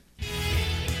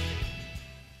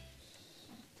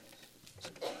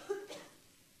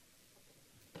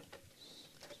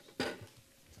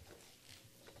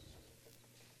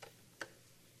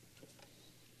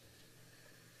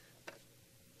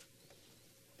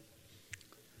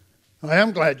I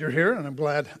am glad you're here, and I'm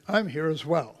glad I'm here as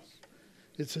well.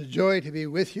 It's a joy to be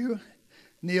with you.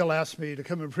 Neil asked me to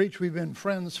come and preach. We've been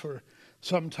friends for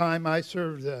some time. I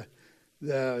served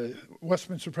the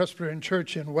Westminster Presbyterian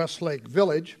Church in Westlake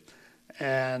Village,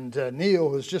 and Neil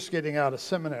was just getting out of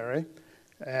seminary,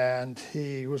 and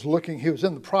he was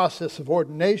in the process of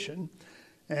ordination,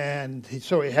 and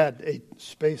so he had a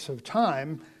space of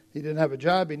time. He didn't have a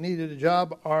job. He needed a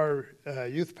job. Our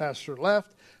youth pastor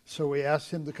left, so we asked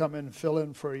him to come in and fill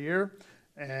in for a year,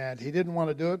 and he didn't want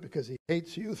to do it because he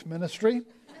hates youth ministry.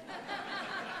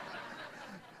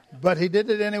 But he did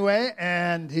it anyway,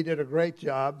 and he did a great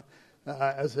job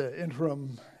as an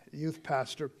interim youth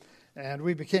pastor. And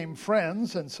we became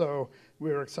friends, and so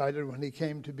we were excited when he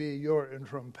came to be your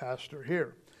interim pastor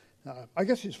here. I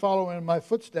guess he's following in my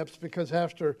footsteps because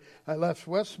after I left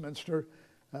Westminster,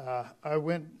 I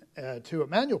went to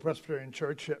Emmanuel Presbyterian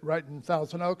Church right in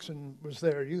Thousand Oaks and was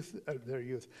their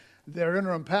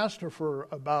interim pastor for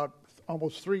about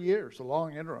almost 3 years, a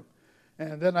long interim.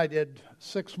 And then I did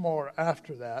 6 more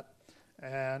after that.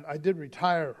 And I did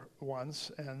retire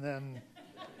once and then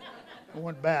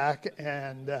went back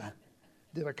and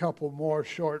did a couple more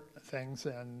short things.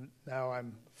 And now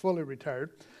I'm fully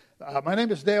retired. My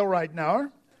name is Dale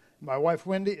Reitnauer. My wife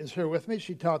Wendy is here with me.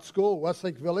 She taught school at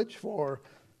Westlake Village for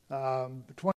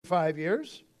 25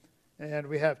 years. And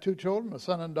we have 2 children, a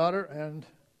son and daughter. And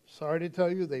sorry to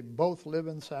tell you, they both live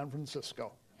in San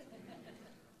Francisco.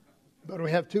 But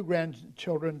we have 2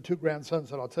 grandchildren, 2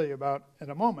 grandsons that I'll tell you about in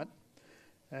a moment.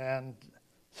 And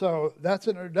so that's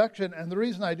an introduction. And the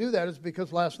reason I do that is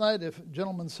because last night, a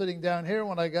gentleman sitting down here,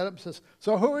 when I got up, says,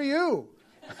 "So who are you?"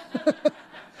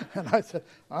 And I said,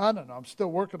 "I don't know. I'm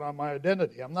still working on my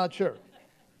identity. I'm not sure."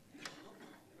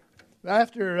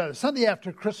 Sunday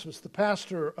after Christmas, the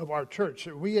pastor of our church,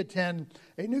 we attend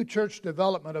a new church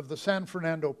development of the San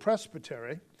Fernando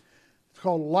Presbytery. It's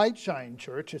called Lightshine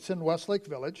Church. It's in Westlake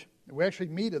Village. We actually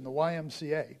meet in the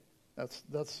YMCA.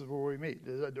 That's where we meet.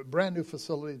 It's a brand new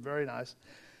facility, very nice.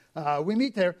 We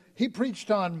meet there. He preached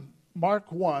on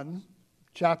Mark 1,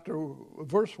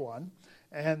 verse 1,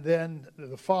 and then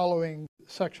the following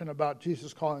section about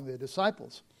Jesus calling the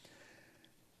disciples.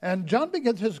 And John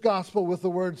begins his gospel with the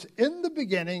words, "In the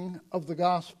beginning of the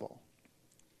gospel."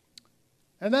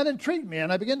 And that intrigued me,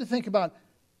 and I began to think about,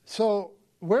 so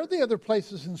where are the other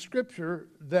places in Scripture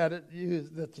that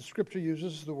the Scripture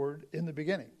uses the word "in the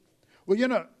beginning"? Well, you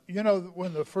know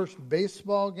when the first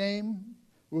baseball game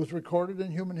was recorded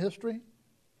in human history?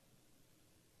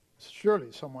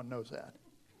 Surely someone knows that.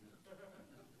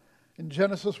 In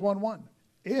Genesis 1:1,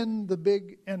 in the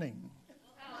big inning.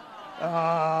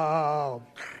 Oh,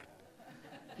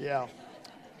 yeah.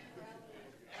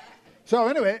 So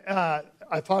anyway,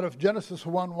 I thought of Genesis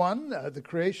 1:1,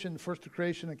 the first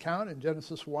creation account in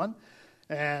Genesis 1,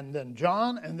 and then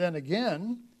John, and then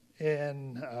again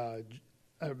in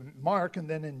Mark, and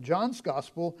then in John's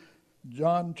Gospel,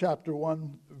 John chapter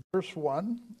 1, verse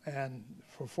 1, and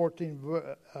for 14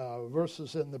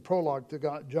 verses in the prologue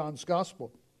to John's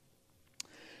Gospel.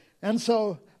 And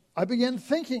so I began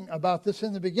thinking about this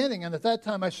in the beginning, and at that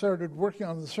time I started working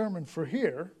on the sermon for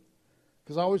here,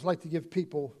 because I always like to give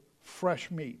people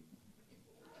fresh meat,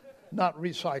 not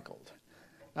recycled.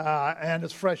 And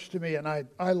it's fresh to me, and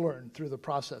I learned through the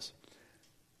process.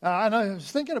 And I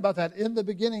was thinking about that in the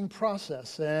beginning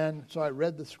process, and so I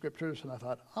read the Scriptures, and I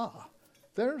thought,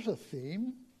 there's a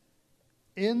theme,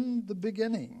 in the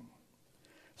beginning.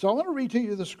 So I want to read to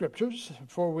you the Scriptures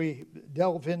before we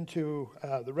delve into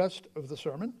the rest of the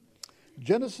sermon.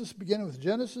 Beginning with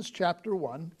Genesis chapter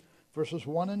 1, verses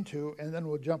 1 and 2, and then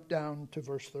we'll jump down to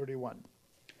verse 31.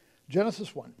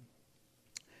 Genesis 1.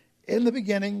 In the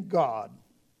beginning, God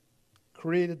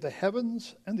created the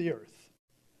heavens and the earth.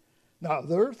 Now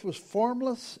the earth was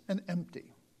formless and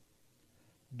empty.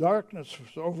 Darkness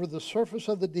was over the surface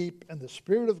of the deep, and the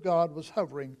Spirit of God was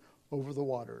hovering over the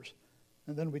waters.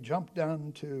 And then we jump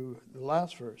down to the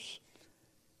last verse.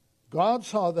 God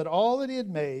saw that all that he had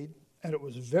made, and it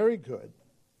was very good.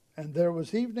 And there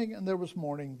was evening and there was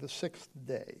morning, the 6th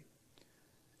day.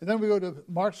 And then we go to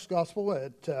Mark's Gospel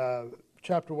at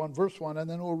chapter 1, verse 1, and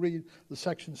then we'll read the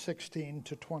section 16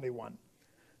 to 21.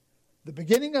 The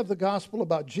beginning of the gospel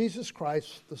about Jesus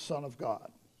Christ, the Son of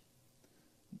God.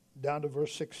 Down to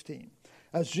verse 16.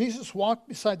 As Jesus walked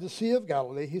beside the Sea of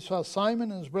Galilee, he saw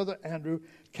Simon and his brother Andrew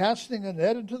casting a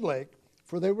net into the lake,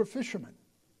 for they were fishermen.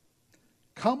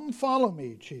 "Come follow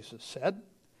me," Jesus said,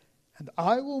 "and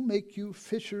I will make you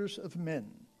fishers of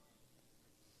men."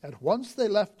 At once they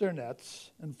left their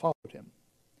nets and followed him.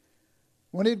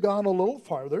 When he had gone a little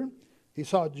farther, he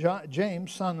saw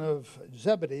James, son of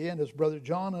Zebedee, and his brother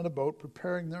John in a boat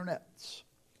preparing their nets.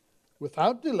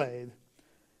 Without delay,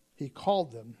 he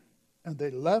called them, and they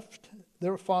left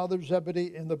their father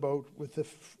Zebedee in the boat with the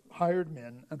hired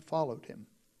men and followed him.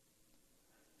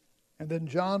 And then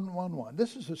John 1:1.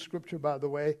 This is a scripture, by the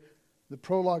way, the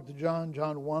prologue to John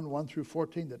 1:1 through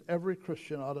 14, that every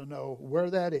Christian ought to know where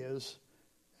that is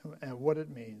and what it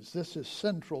means. This is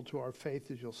central to our faith,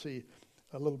 as you'll see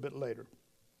a little bit later.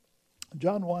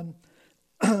 John 1,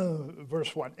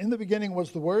 verse 1. In the beginning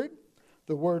was the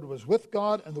Word was with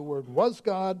God, and the Word was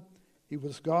God. He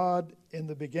was God in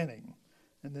the beginning.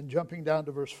 And then jumping down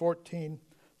to verse 14,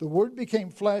 the Word became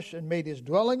flesh and made his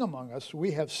dwelling among us.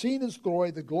 We have seen his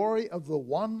glory, the glory of the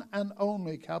one and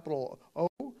only, capital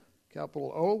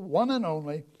O, one and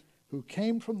only, who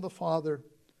came from the Father,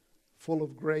 full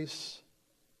of grace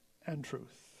and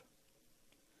truth.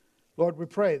 Lord, we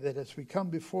pray that as we come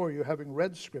before you, having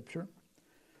read Scripture,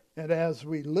 and as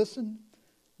we listen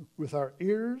with our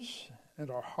ears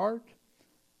and our heart,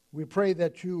 we pray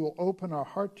that you will open our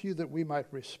heart to you that we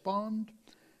might respond,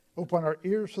 open our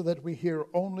ears so that we hear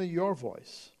only your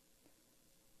voice,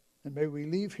 and may we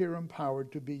leave here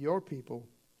empowered to be your people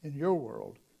in your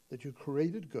world that you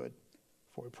created good.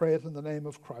 For we pray it in the name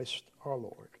of Christ our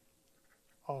Lord.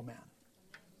 Amen.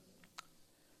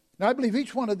 Now, I believe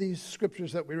each one of these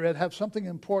scriptures that we read have something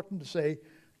important to say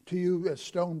to you as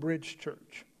Stonebridge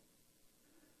Church.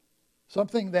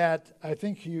 Something that I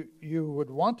think you would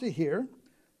want to hear.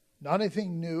 Not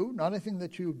anything new, not anything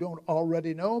that you don't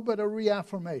already know, but a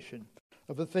reaffirmation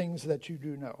of the things that you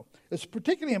do know. It's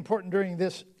particularly important during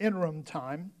this interim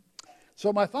time.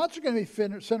 So my thoughts are going to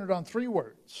be centered on three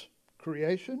words: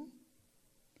 creation,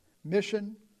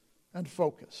 mission, and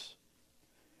focus.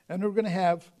 And we're going to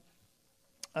have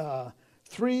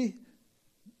 3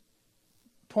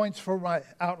 points for my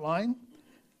outline: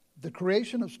 the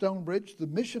creation of Stonebridge, the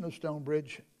mission of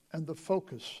Stonebridge, and the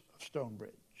focus of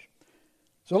Stonebridge.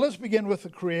 So let's begin with the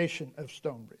creation of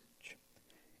Stonebridge.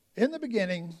 In the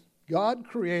beginning, God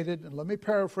created, and let me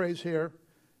paraphrase here,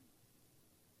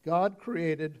 God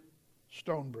created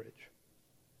Stonebridge.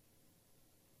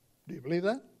 Do you believe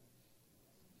that?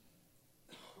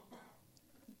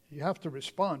 You have to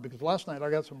respond, because last night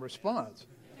I got some response.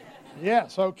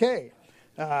 Yes, okay.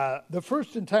 The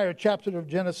first entire chapter of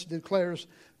Genesis declares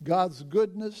God's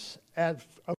goodness of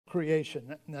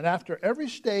creation. And after every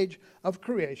stage of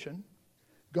creation,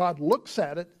 God looks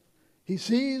at it, he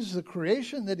sees the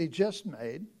creation that he just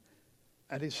made,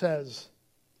 and he says,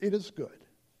 it is good.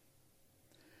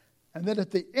 And then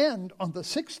at the end, on the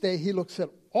 6th day, he looks at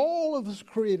all of his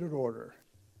created order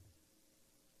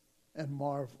and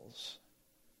marvels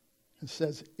and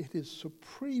says, it is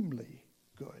supremely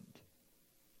good.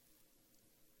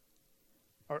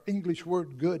 Our English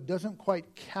word good doesn't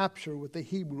quite capture what the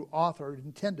Hebrew author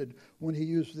intended when he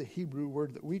used the Hebrew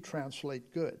word that we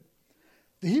translate good.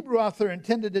 The Hebrew author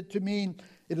intended it to mean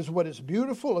it is what is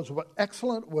beautiful, is what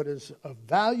excellent, what is of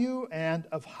value, and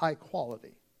of high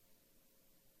quality.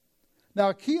 Now,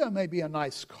 a Kia may be a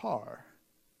nice car,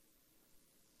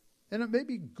 and it may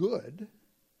be good,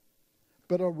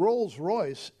 but a Rolls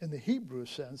Royce, in the Hebrew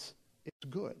sense, is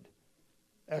good,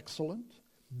 excellent,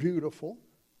 beautiful,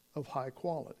 of high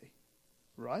quality,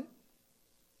 right?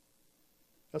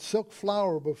 A silk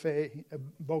flower bouquet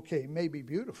may be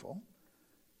beautiful,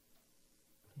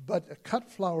 but a cut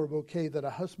flower bouquet that a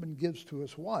husband gives to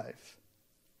his wife,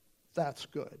 that's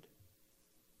good.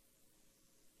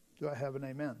 Do I have an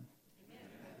amen? Amen.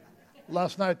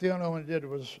 Last night, the only one who did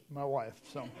was my wife.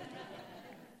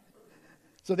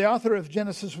 So the author of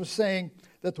Genesis was saying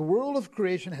that the world of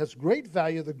creation has great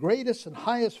value, the greatest and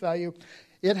highest value.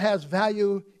 It has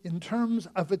value in terms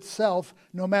of itself,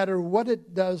 no matter what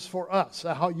it does for us,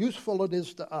 how useful it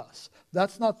is to us.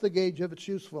 That's not the gauge of its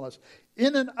usefulness.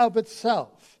 In and of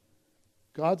itself,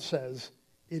 God says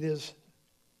it is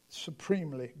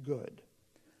supremely good.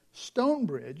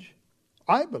 Stonebridge,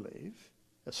 I believe,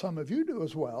 as some of you do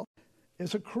as well,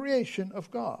 is a creation of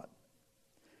God.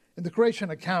 In the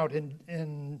creation account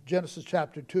in Genesis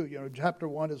chapter 2, chapter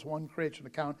 1 is one creation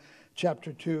account.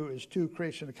 Chapter 2 is 2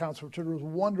 creation accounts, which are a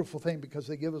wonderful thing because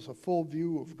they give us a full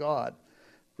view of God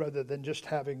rather than just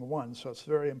having one. So it's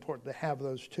very important to have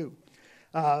those two.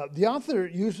 The author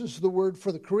uses the word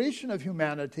for the creation of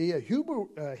humanity, a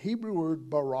Hebrew word,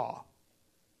 bara.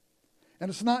 And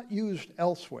it's not used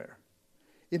elsewhere.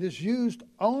 It is used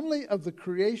only of the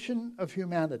creation of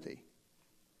humanity.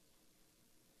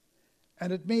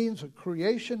 And it means a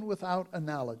creation without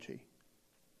analogy.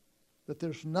 That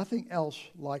there's nothing else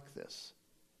like this.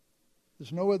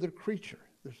 There's no other creature.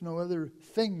 There's no other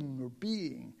thing or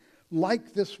being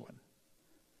like this one.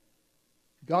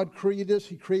 God created us.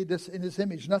 He created us in his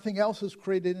image. Nothing else is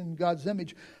created in God's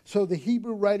image. So the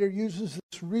Hebrew writer uses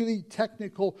this really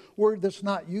technical word that's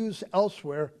not used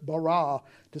elsewhere, bara,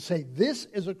 to say this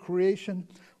is a creation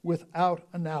without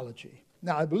analogy.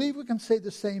 Now, I believe we can say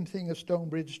the same thing of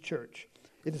Stonebridge Church.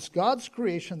 It is God's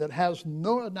creation that has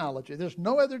no analogy. There's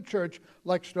no other church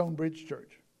like Stonebridge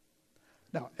Church.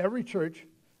 Now, every church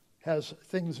has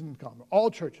things in common. All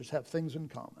churches have things in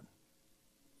common.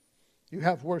 You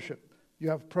have worship. You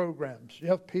have programs. You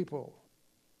have people.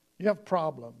 You have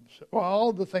problems. Well,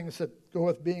 all the things that go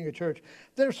with being a church.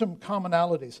 There's some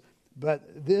commonalities.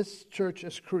 But this church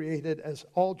is created, as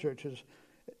all churches,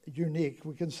 unique.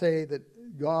 We can say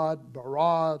that God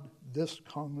barad this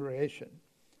congregation.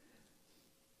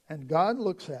 And God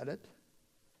looks at it,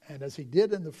 and as he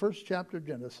did in the first chapter of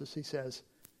Genesis, he says,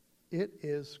 it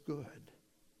is good.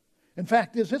 In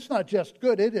fact, it's not just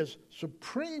good, it is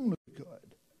supremely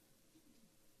good.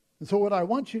 And so what I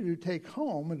want you to take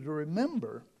home and to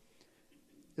remember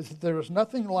is that there is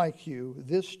nothing like you,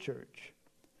 this church,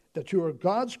 that you are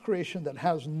God's creation that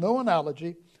has no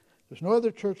analogy. There's no other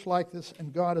church like this,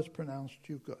 and God has pronounced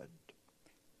you good.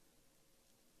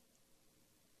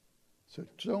 So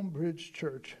Stonebridge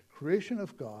Church, creation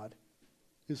of God,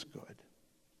 is good.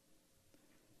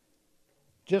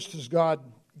 Just as God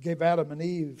gave Adam and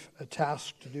Eve a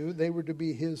task to do, they were to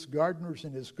be his gardeners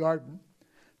in his garden.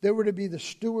 They were to be the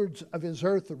stewards of his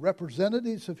earth, the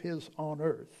representatives of his on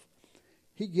earth.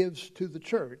 He gives to the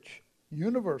church,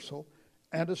 universal,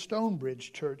 and a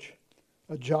Stonebridge Church,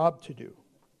 a job to do.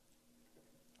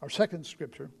 Our second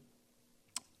scripture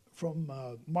from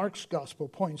Mark's gospel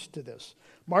points to this.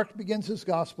 Mark begins his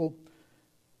gospel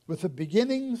with the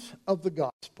beginnings of the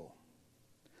gospel.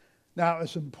 Now,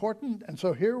 it's important, and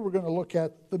so here we're going to look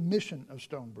at the mission of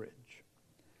Stonebridge.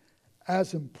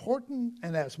 As important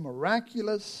and as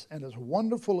miraculous and as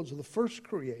wonderful as the first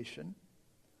creation,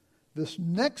 this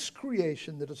next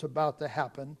creation that is about to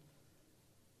happen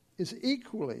is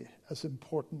equally as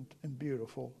important and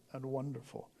beautiful and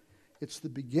wonderful. It's the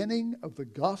beginning of the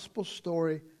gospel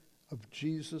story of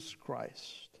Jesus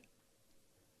Christ.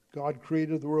 God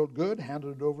created the world good,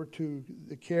 handed it over to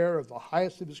the care of the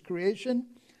highest of his creation.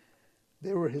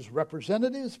 They were his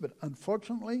representatives, but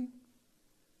unfortunately,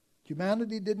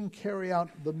 humanity didn't carry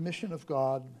out the mission of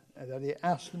God that he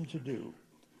asked them to do.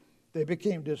 They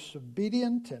became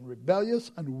disobedient and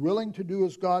rebellious, unwilling to do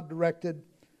as God directed,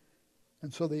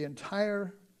 and so the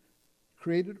entire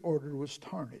created order was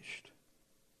tarnished.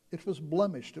 It was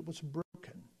blemished. It was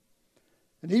broken.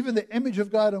 And even the image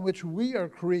of God in which we are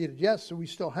created, yes, so we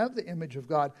still have the image of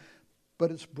God, but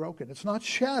it's broken. It's not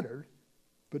shattered,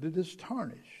 but it is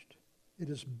tarnished. It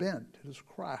is bent. It is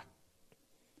cracked.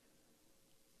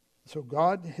 So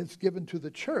God has given to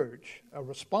the church a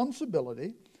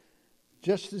responsibility,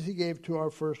 just as he gave to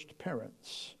our first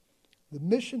parents. The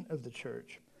mission of the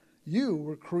church. You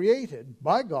were created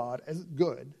by God as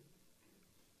good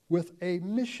with a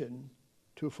mission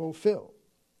to fulfill.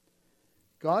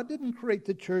 God didn't create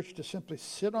the church to simply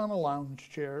sit on a lounge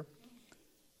chair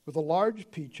with a large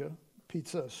pizza,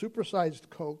 a supersized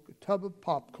Coke, a tub of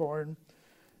popcorn,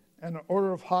 and an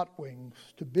order of hot wings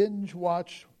to binge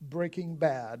watch Breaking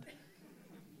Bad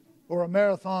or a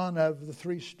marathon of the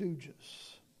Three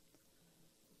Stooges.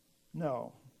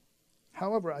 No.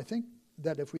 However, I think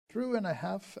that if we threw in a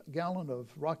half gallon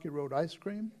of Rocky Road ice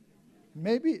cream,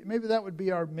 maybe that would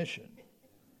be our mission.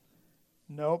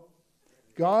 Nope.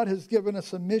 God has given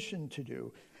us a mission to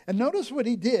do. And notice what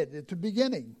he did at the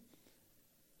beginning.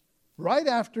 Right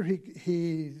after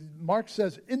Mark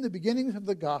says, in the beginnings of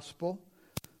the gospel,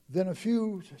 then a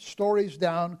few stories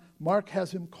down, Mark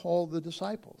has him call the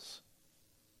disciples.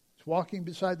 He's walking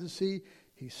beside the sea.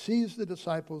 He sees the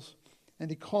disciples, and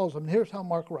he calls them. And here's how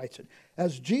Mark writes it.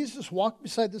 As Jesus walked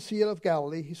beside the Sea of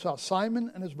Galilee, he saw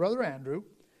Simon and his brother Andrew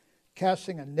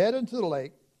casting a net into the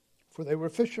lake, for they were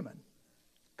fishermen.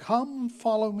 Come,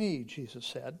 follow me, Jesus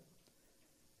said,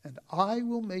 and I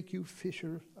will make you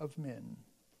fishers of men.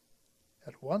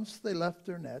 At once they left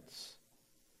their nets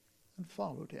and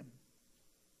followed him.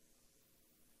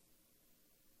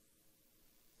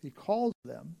 He calls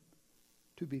them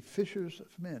to be fishers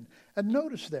of men. And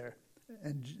notice there,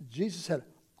 and Jesus said,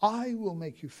 I will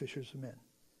make you fishers of men.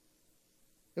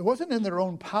 It wasn't in their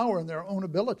own power and their own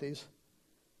abilities.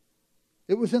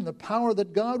 It was in the power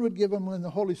that God would give them when the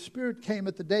Holy Spirit came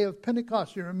at the day of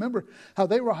Pentecost. You remember how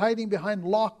they were hiding behind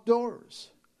locked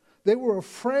doors. They were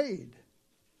afraid.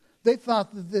 They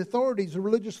thought that the authorities, the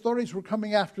religious authorities, were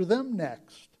coming after them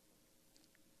next.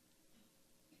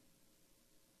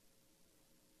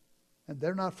 And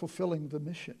they're not fulfilling the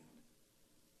mission.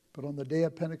 But on the day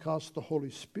of Pentecost, the Holy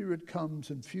Spirit comes,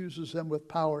 infuses them with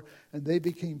power, and they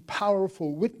became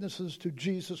powerful witnesses to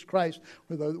Jesus Christ,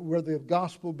 where the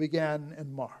gospel began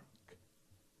in Mark.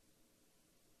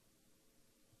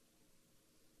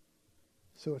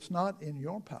 So it's not in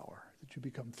your power that you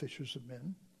become fishers of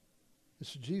men.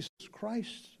 It's Jesus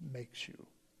Christ makes you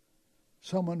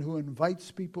someone who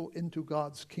invites people into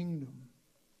God's kingdom,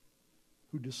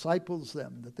 who disciples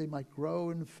them that they might grow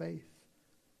in faith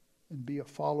and be a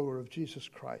follower of Jesus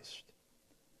Christ.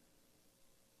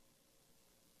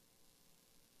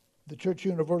 The Church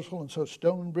Universal, and so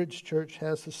Stonebridge Church,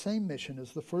 has the same mission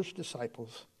as the first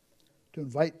disciples, to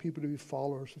invite people to be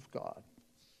followers of God.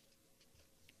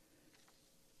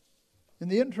 In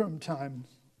the interim time,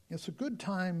 it's a good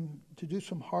time to do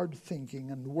some hard thinking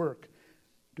and work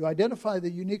to identify the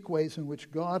unique ways in which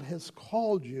God has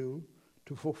called you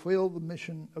to fulfill the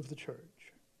mission of the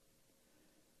church.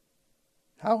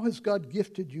 How has God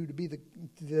gifted you to be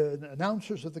the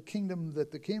announcers of the kingdom,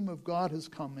 that the kingdom of God has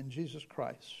come in Jesus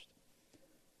Christ?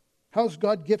 How has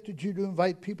God gifted you to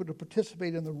invite people to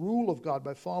participate in the rule of God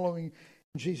by following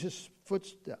Jesus'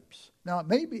 footsteps? Now, it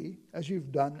may be as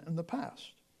you've done in the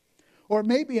past. Or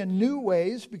maybe in new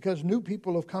ways, because new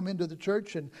people have come into the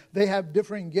church and they have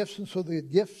differing gifts, and so the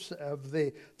gifts of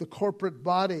the corporate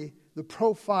body, the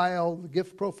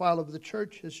gift profile of the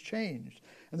church has changed.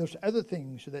 And there's other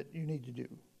things that you need to do.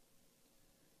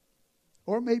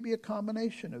 Or maybe a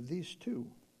combination of these two.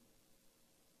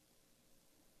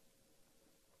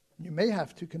 You may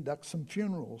have to conduct some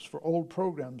funerals for old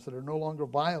programs that are no longer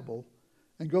viable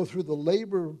and go through the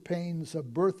labor pains of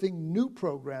birthing new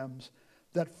programs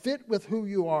that fit with who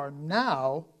you are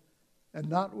now and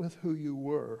not with who you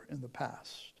were in the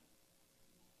past.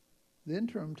 The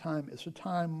interim time is a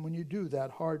time when you do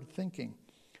that hard thinking.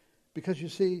 Because you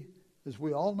see, as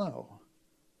we all know,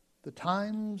 the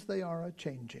times they are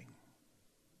a-changing.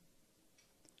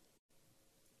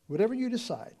 Whatever you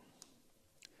decide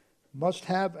must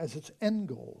have as its end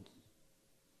goal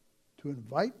to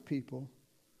invite people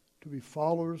to be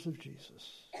followers of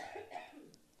Jesus.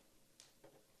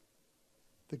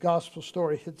 The gospel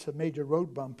story hits a major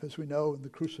road bump, as we know, in the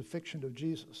crucifixion of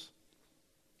Jesus.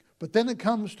 But then it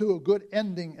comes to a good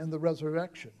ending in the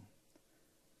resurrection.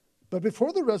 But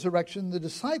before the resurrection, the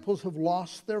disciples have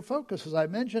lost their focus. As I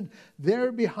mentioned,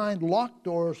 they're behind locked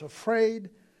doors, afraid,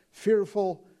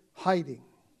 fearful, hiding.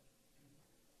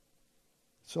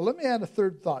 So let me add a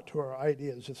third thought to our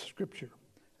ideas of Scripture,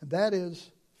 and that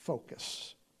is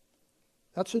focus.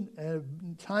 That's a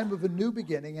time of a new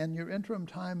beginning, and your interim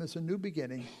time is a new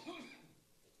beginning.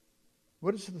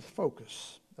 What is the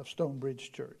focus of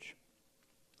Stonebridge Church?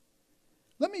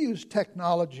 Let me use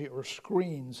technology or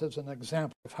screens as an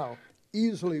example of how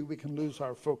easily we can lose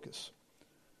our focus.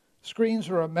 Screens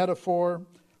are a metaphor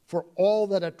for all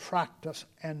that attract us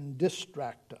and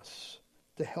distract us,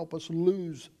 to help us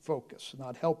lose focus.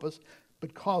 Not help us,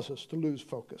 but cause us to lose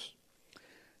focus.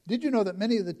 Did you know that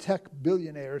many of the tech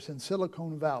billionaires in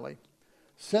Silicon Valley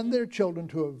send their children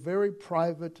to a very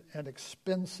private and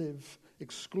expensive,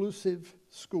 exclusive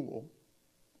school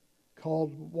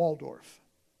called Waldorf?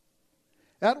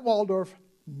 At Waldorf,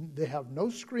 they have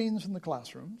no screens in the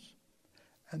classrooms,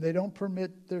 and they don't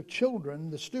permit their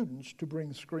children, the students, to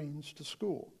bring screens to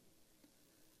school.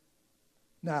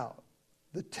 Now,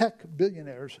 the tech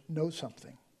billionaires know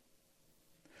something.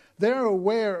 They're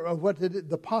aware of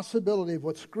the possibility of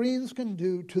what screens can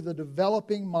do to the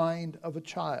developing mind of a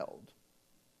child.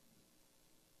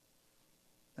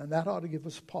 And that ought to give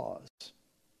us pause.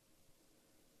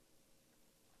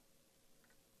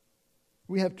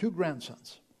 We have two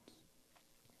grandsons.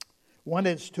 One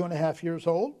is 2.5 years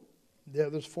old. The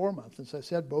other's 4 months. As I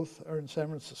said, both are in San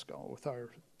Francisco with our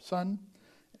son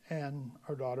and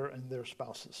our daughter and their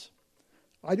spouses.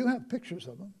 I do have pictures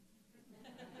of them.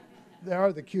 They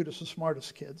are the cutest and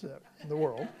smartest kids in the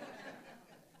world.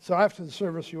 So after the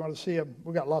service, you want to see them,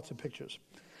 we've got lots of pictures.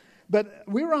 But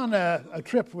we were on a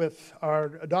trip with our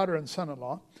daughter and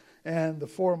son-in-law and the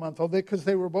 4-month-old, because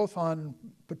they were both on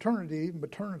paternity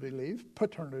leave.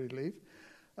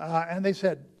 And they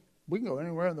said, we can go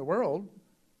anywhere in the world,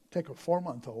 take a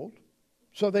 4-month-old.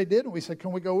 So they did, and we said,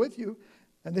 can we go with you?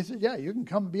 And they said, yeah, you can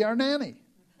come be our nanny.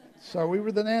 So we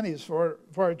were the nannies for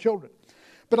our children.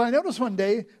 But I noticed one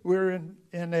day we were in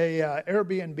a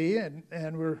Airbnb,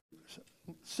 and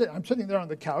I'm sitting there on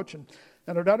the couch, and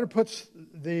our daughter puts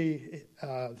the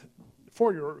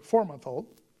 4-month-old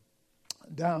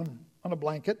down on a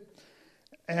blanket,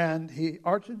 and he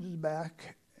arches his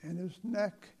back and his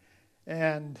neck,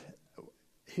 and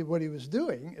what he was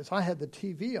doing is, I had the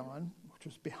TV on, which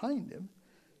was behind him.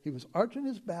 He was arching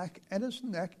his back and his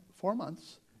neck, 4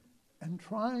 months, and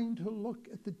trying to look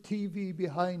at the TV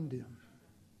behind him.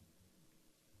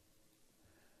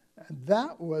 And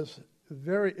that was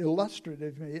very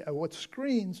illustrative to me of what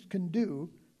screens can do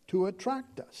to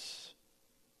attract us.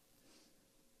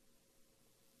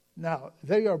 Now,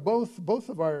 they are both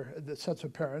of the sets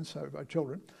of parents, our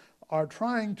children, are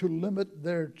trying to limit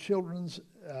their children's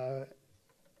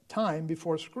time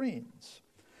before screens.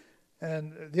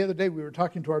 And the other day we were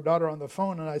talking to our daughter on the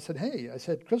phone, and I said,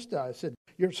 Krista,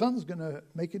 your son's going to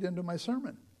make it into my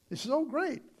sermon. She says, oh,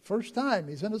 great, first time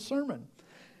he's in a sermon.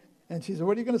 And she said,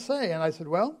 what are you going to say? And I said,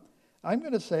 well, I'm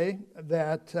going to say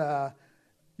that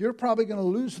you're probably going to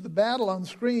lose the battle on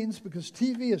screens because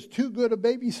TV is too good a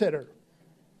babysitter.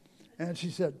 And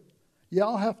she said, yeah,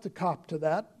 I'll have to cop to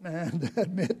that and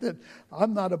admit that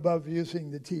I'm not above using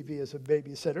the TV as a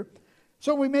babysitter.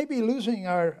 So we may be losing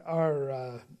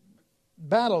our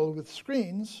battle with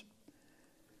screens,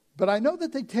 but I know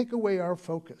that they take away our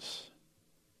focus.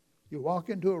 You walk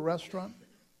into a restaurant,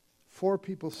 4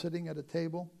 people sitting at a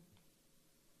table,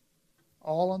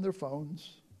 all on their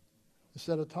phones,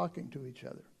 instead of talking to each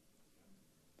other.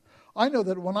 I know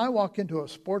that when I walk into a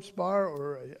sports bar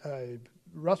or a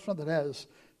restaurant that has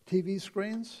TV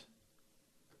screens,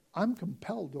 I'm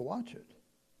compelled to watch it.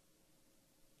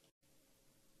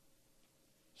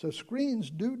 So screens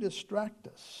do distract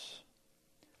us.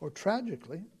 Or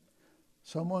tragically,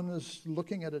 someone is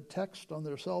looking at a text on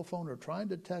their cell phone or trying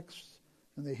to text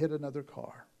and they hit another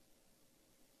car.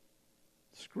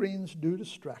 Screens do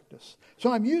distract us.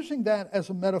 So I'm using that as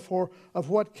a metaphor of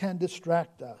what can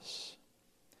distract us.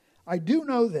 I do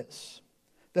know this,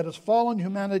 that as fallen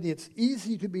humanity, it's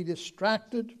easy to be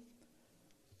distracted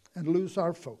and lose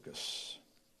our focus.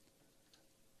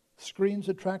 Screens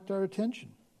attract our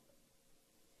attention.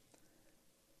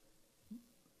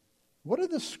 What are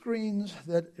the screens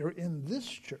that are in this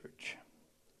church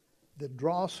that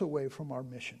draw us away from our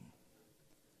mission?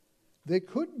 They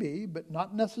could be, but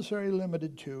not necessarily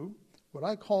limited to, what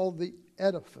I call the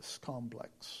edifice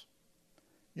complex.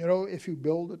 You know, if you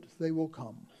build it, they will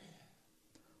come.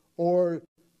 Or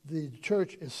the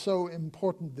church is so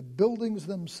important, the buildings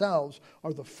themselves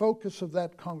are the focus of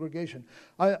that congregation.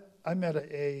 I met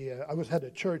I was at a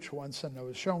church once, and I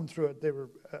was shown through it. They were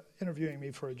interviewing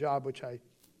me for a job which I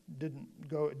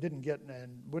didn't get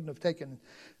and wouldn't have taken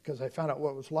because I found out what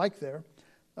it was like there.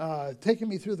 Taking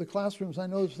me through the classrooms, I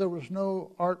noticed there was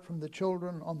no art from the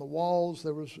children on the walls.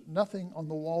 There was nothing on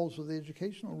the walls of the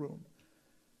educational room.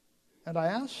 And I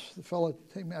asked the fellow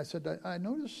to take me, I said, I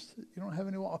noticed you don't have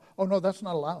any wall. Oh, no, that's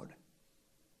not allowed.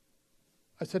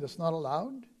 I said, it's not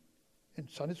allowed in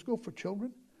Sunday school for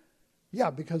children?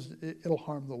 Yeah, because it'll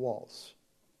harm the walls.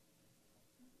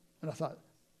 And I thought,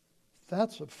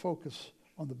 that's a focus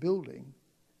on the building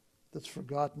that's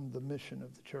forgotten the mission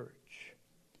of the church.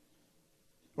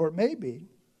 Or it may be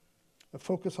a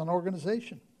focus on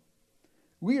organization.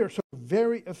 We are so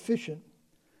very efficient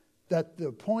that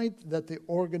the point that the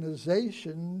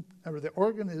organization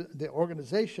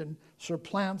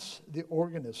supplants the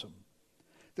organism.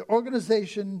 The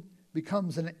organization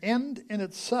becomes an end in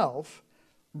itself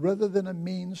rather than a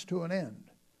means to an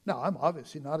end. Now, I'm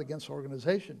obviously not against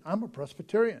organization. I'm a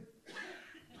Presbyterian.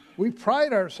 We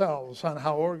pride ourselves on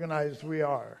how organized we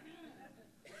are,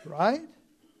 right?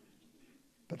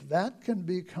 But that can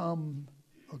become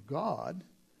a God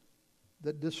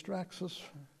that distracts us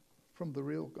from the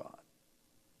real God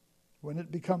when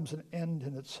it becomes an end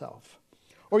in itself.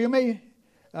 Or you may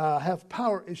have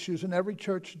power issues, and every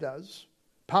church does.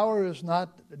 Power is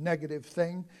not a negative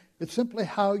thing. It's simply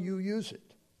how you use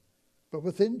it. But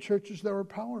within churches, there are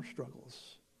power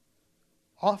struggles,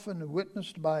 often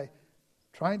witnessed by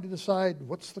trying to decide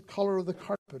what's the color of the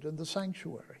carpet in the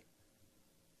sanctuary.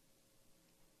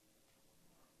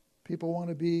 People want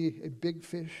to be a big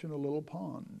fish in a little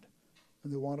pond,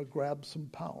 and they want to grab some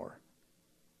power.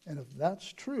 And if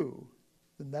that's true,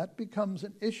 then that becomes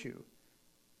an issue,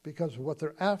 because what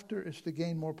they're after is to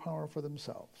gain more power for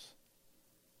themselves.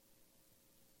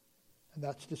 And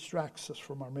that distracts us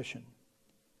from our mission.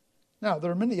 Now,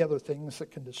 there are many other things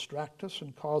that can distract us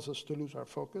and cause us to lose our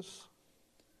focus.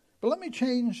 But let me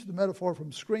change the metaphor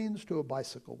from screens to a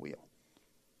bicycle wheel.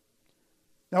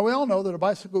 Now, we all know that a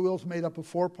bicycle wheel is made up of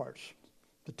 4 parts.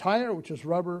 The tire, which is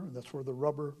rubber, that's where the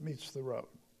rubber meets the road.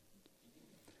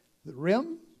 The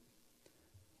rim,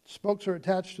 spokes are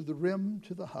attached to the rim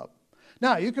to the hub.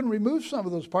 Now, you can remove some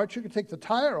of those parts. You can take the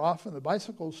tire off and the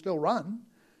bicycle will still run.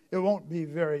 It won't be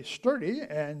very sturdy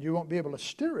and you won't be able to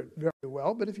steer it very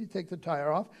well, but if you take the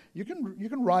tire off, you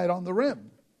can ride on the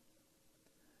rim.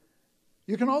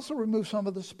 You can also remove some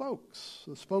of the spokes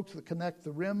that connect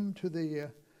the rim to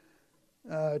the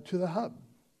hub.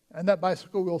 And that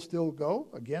bicycle will still go.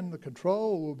 Again, the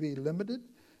control will be limited,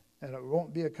 and it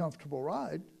won't be a comfortable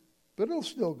ride, but it'll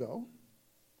still go.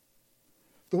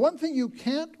 The one thing you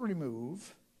can't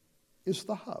remove is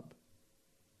the hub.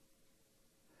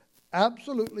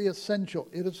 Absolutely essential.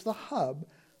 It is the hub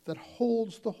that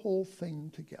holds the whole thing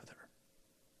together.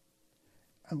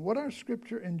 And what our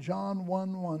scripture in John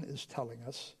 1:1 is telling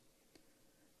us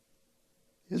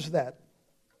is that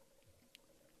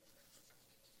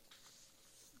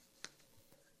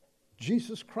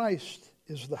Jesus Christ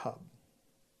is the hub.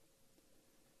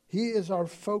 He is our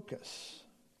focus.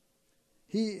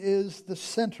 He is the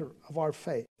center of our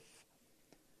faith.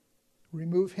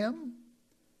 Remove him,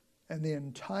 and the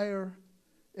entire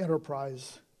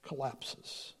enterprise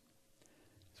collapses.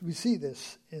 So we see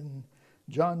this in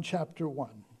John chapter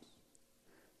 1.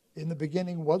 In the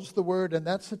beginning was the Word, and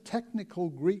that's a technical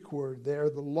Greek word there,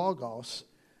 the logos,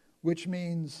 which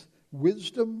means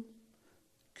wisdom,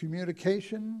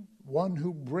 communication, one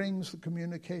who brings the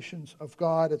communications of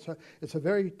God. It's a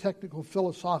very technical,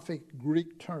 philosophic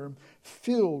Greek term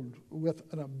filled with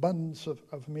an abundance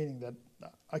of meaning that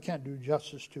I can't do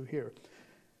justice to here.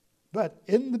 But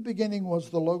in the beginning was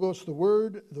the Logos, the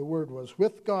Word was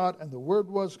with God, and the Word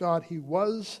was God. He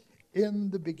was in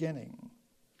the beginning.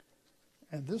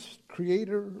 And this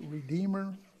Creator,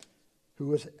 Redeemer, who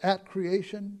was at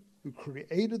creation, who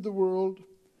created the world,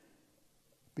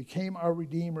 became our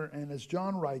Redeemer. And as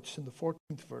John writes in the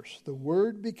 14th verse, the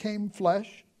Word became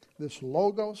flesh, this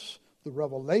Logos, the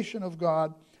revelation of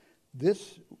God.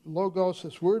 This Logos,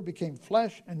 this Word became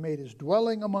flesh and made his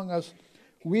dwelling among us.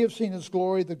 We have seen his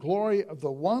glory, the glory of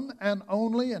the one and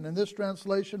only, and in this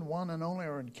translation, one and only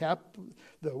are in cap,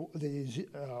 the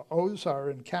O's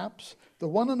are in caps, the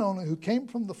one and only who came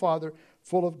from the Father,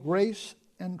 full of grace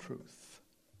and truth.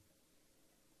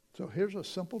 So here's a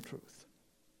simple truth.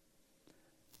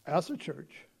 As a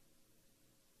church,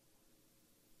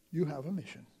 you have a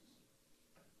mission.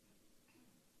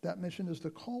 That mission is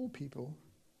to call people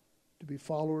to be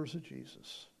followers of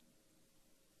Jesus.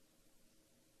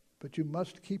 But you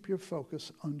must keep your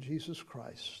focus on Jesus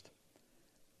Christ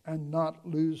and not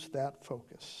lose that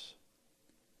focus.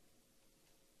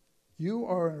 You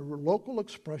are a local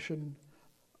expression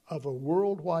of a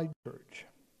worldwide church.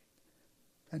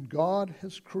 And God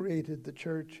has created the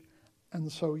church,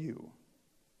 and so you.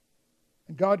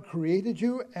 And God created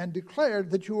you and declared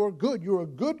that you are good. You are a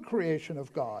good creation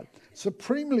of God,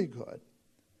 supremely good.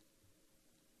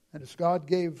 And as God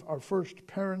gave our first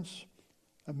parents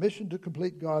a mission to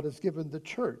complete, God has given the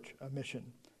church a mission.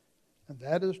 And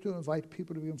that is to invite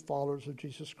people to become followers of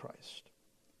Jesus Christ.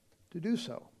 To do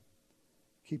so,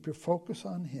 keep your focus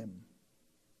on him.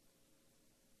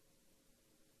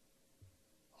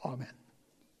 Amen.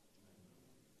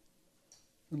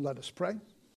 And let us pray.